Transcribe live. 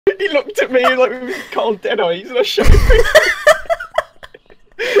He looked at me like with his cold dead eyes, and I shot him.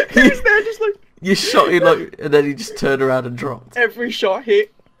 He was there just like... You shot him like, and then he just turned around and dropped. Every shot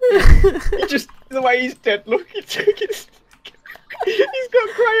hit. He just, the way he's dead, look, he took his... He's got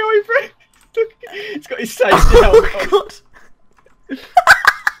grey eyebrows. Look, he's got his safety helmet on. God.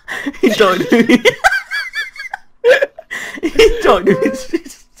 He died. He died of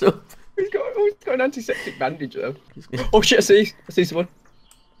his stuff. He's got an antiseptic bandage though. Oh shit! I see someone.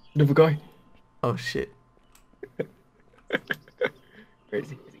 Another guy. Oh shit. Where is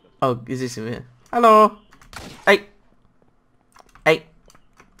he? Oh, is this him here? Hello. Hey. Hey.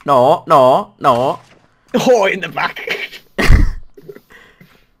 No. Oh, in the back.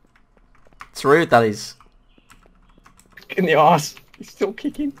 It's rude, that is. In the arse. He's still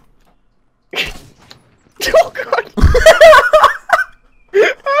kicking. Oh god.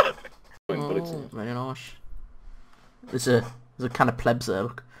 Oh, very nice. There's a kind of plebs there,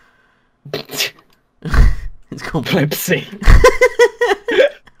 look. It's called Plebsy.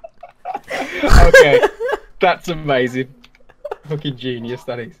 Okay, that's amazing. Fucking genius,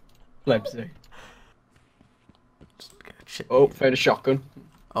 that is. Plebsy. Oh, found a shotgun.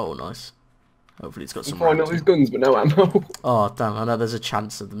 Oh, nice. Hopefully it's got some Find all these guns, but no ammo. Oh, damn, I know there's a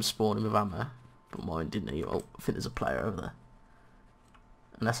chance of them spawning with ammo. But mine didn't. Oh, I think there's a player over there.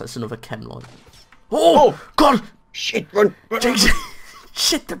 Unless that's another chem light. Oh, God! Shit, run!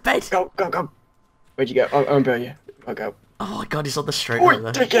 Shit, the bed! Go! Where'd you go? I'm behind you. I'll go. Oh my God, he's on the street Oi,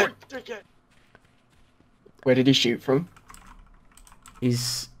 over there. take it! Where did he shoot from?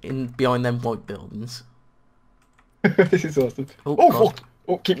 He's in behind them white buildings. This is awesome. Oh, fuck!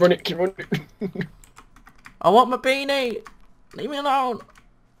 Oh, keep running! I want my beanie! Leave me alone!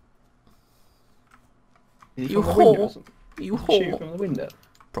 You whore! You Shoot whore! from the window?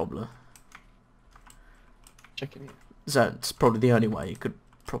 Probably. Checking it. That's probably the only way you could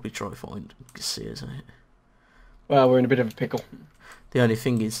probably try to find see, isn't it? Well, we're in a bit of a pickle. The only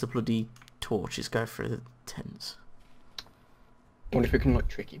thing is the bloody torches go through the tents. I wonder if we can like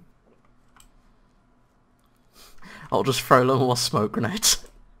trick him. I'll just throw a little more smoke grenades.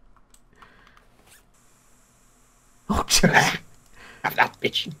 Oh, jeez. Have that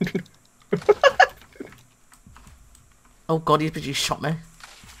bitch. Oh God, he shot me.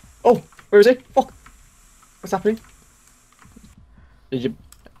 Oh, where is he? Fuck. What's happening? Did you...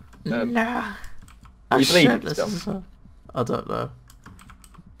 Nah. Are you bleeding shirtless still? as well. I don't know.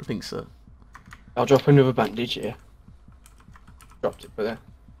 I think so. I'll drop another bandage here. Dropped it, but there.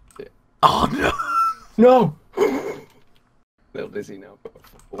 Oh no! No! Little dizzy now.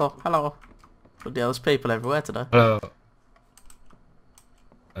 Oh, hello. Bloody hell, there's people everywhere today. Hello.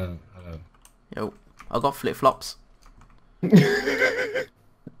 Hello. Yo, I got flip-flops. I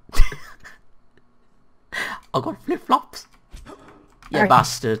got flip-flops. You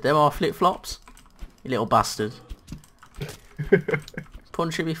bastard. Them are flip-flops. You little bastard.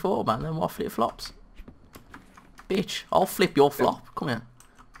 Punched you before, man. Them are flip-flops. Bitch, I'll flip your flop. Come here.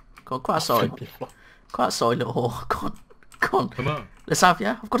 Go on, quite outside. Quite outside, little whore. Come on. Come on. Let's have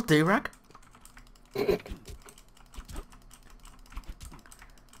ya. I've got a do-rag.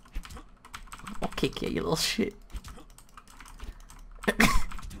 I'll kick you, you little shit.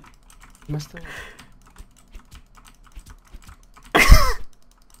 Must have...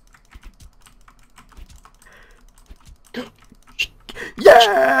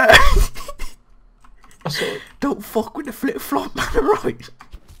 Yeah! I saw it. Don't fuck with the flip-flop, man, alright?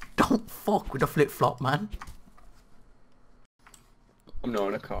 Don't fuck with the flip-flop, man. I'm not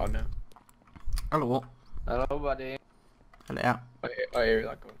in a car now. Hello. Hello, buddy. Hello. I hear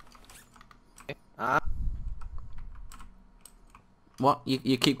that going. What?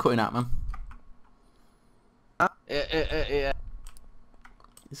 You keep cutting out, man. Yeah.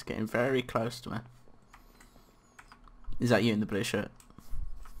 It's getting very close to me. Is that you in the blue shirt?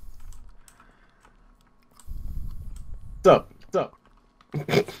 What's up?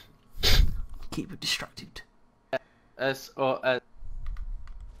 Keep it distracted. SOS.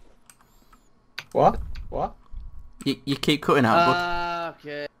 What? You keep cutting out, bud.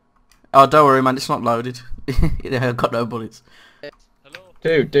 Okay. Oh, don't worry, man. It's not loaded. I've got no bullets. Hello.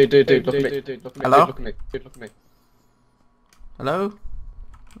 Dude, look at me. Hello? Look at me. Hello?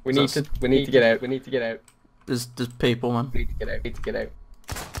 We need to get out. We need to get out. There's people, man. We need to get out.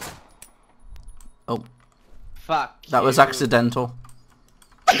 Oh, Fuck. that was accidental.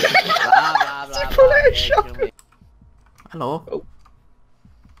 Blah, blah, blah, Pull blah, out a yeah, shotgun. kill me. Hello?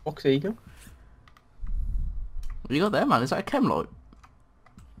 Fox Eagle. What you got there, man? Is that a chem light?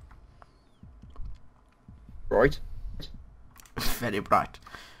 Right. Very bright.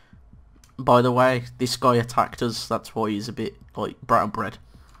 By the way, this guy attacked us. That's why he's a bit like brown bread.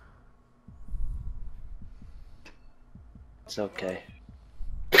 It's okay.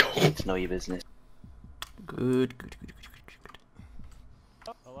 It's know your business. Good.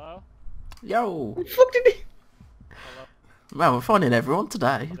 Hello? Yo! What the fuck did he? Hello? Man, we're finding everyone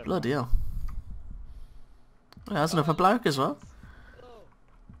today. Bloody hell. Yeah, there's another bloke as well.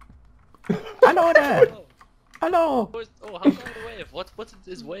 Hello there! Hello! Oh, how do I wave? What's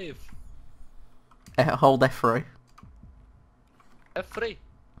this wave? Hold F3. F3.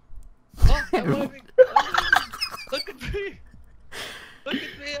 Oh, I'm waving! Look at me! Look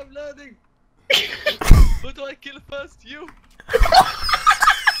at me, I'm learning! Who do I kill first? You!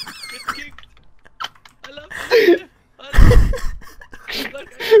 Get kicked! I love you! Look,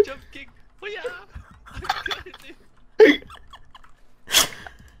 I can jump kick! Oh yeah! I'm crazy! I'm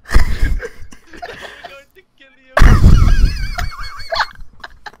going to kill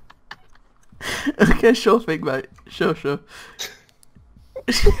you! Okay, sure thing, mate. Sure. Crazy!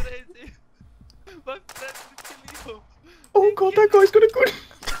 My friend will kill you! Oh god, that guy's got a gun.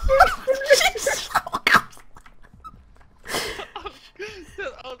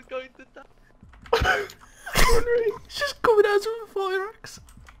 I'm going to die! He's just coming out with a fire axe.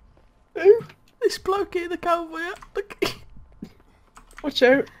 Who? This bloke here, the cowboy. Look. Watch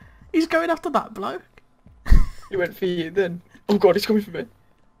out. He's going after that bloke. He went for you then. Oh god, he's coming for me.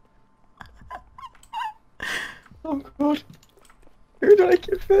 Oh god. Who did I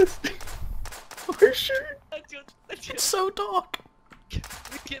kill first? Who's shooting? It's so dark.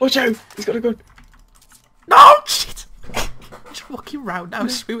 Watch out! He's got a gun. No, shit. Just walking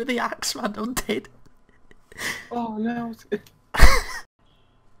roundhouse me with the axe, man. I'm dead. Oh no.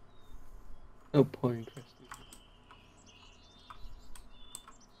 No point, Christy.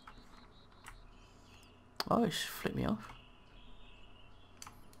 Oh, he flipped me off.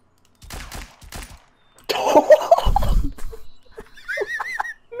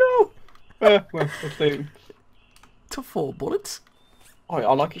 No! Well, let's leave. To 4 bullets. Oh,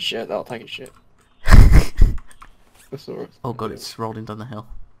 I like his shirt, I'll take his shirt. Thesaurus. Oh god, it's rolling down the hill.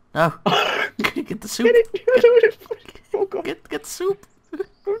 No! Get the soup! Get it! I don't want it. Oh god. Get the soup! Oh,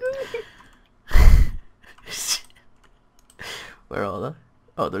 no. Where are they?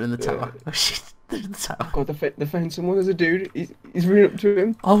 Oh, they're in the tower. Oh shit, they're in the tower. God, they found someone. There's a dude. He's running up to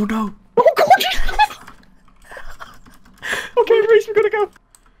him. Oh no! Oh god! Okay, Reese, we gotta go.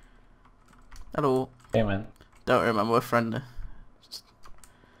 Hello. Hey man. Don't remember, we're friendly.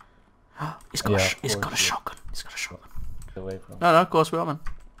 He's got Yeah, a of he's got a course, yeah. shotgun. He's got a shotgun. Away from. No, of course we are, man.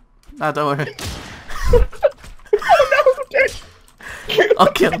 No, don't worry. Oh no, dude.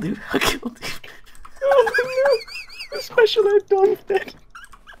 I killed him. Oh no. The special ed Don's dead.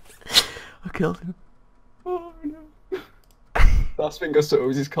 I killed him. Oh no. Last thing I saw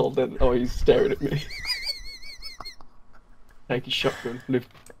was his cold then. Oh, he's staring at me. Take his shotgun. Live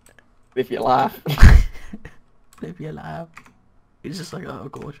your life. Live your life. He's just like, oh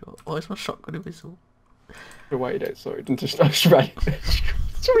gosh, why is my shotgun invisible? Wait outside and just straight.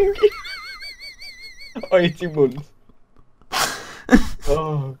 Swinging. I hit him once.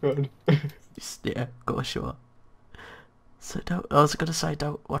 Oh god. Yeah, gosh, sure. So I was gonna say,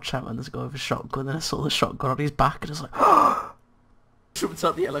 don't watch out when there's a guy with a shotgun. Then I saw the shotgun on his back, and I was like, oh! Jumped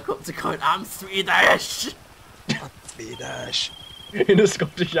out the helicopter going, I'm Swedish. Swedish. In a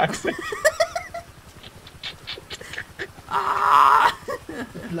Scottish accent. Ah!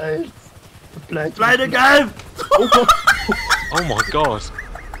 Play Play the game. Oh god. Oh my god.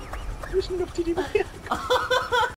 There's nothing in there.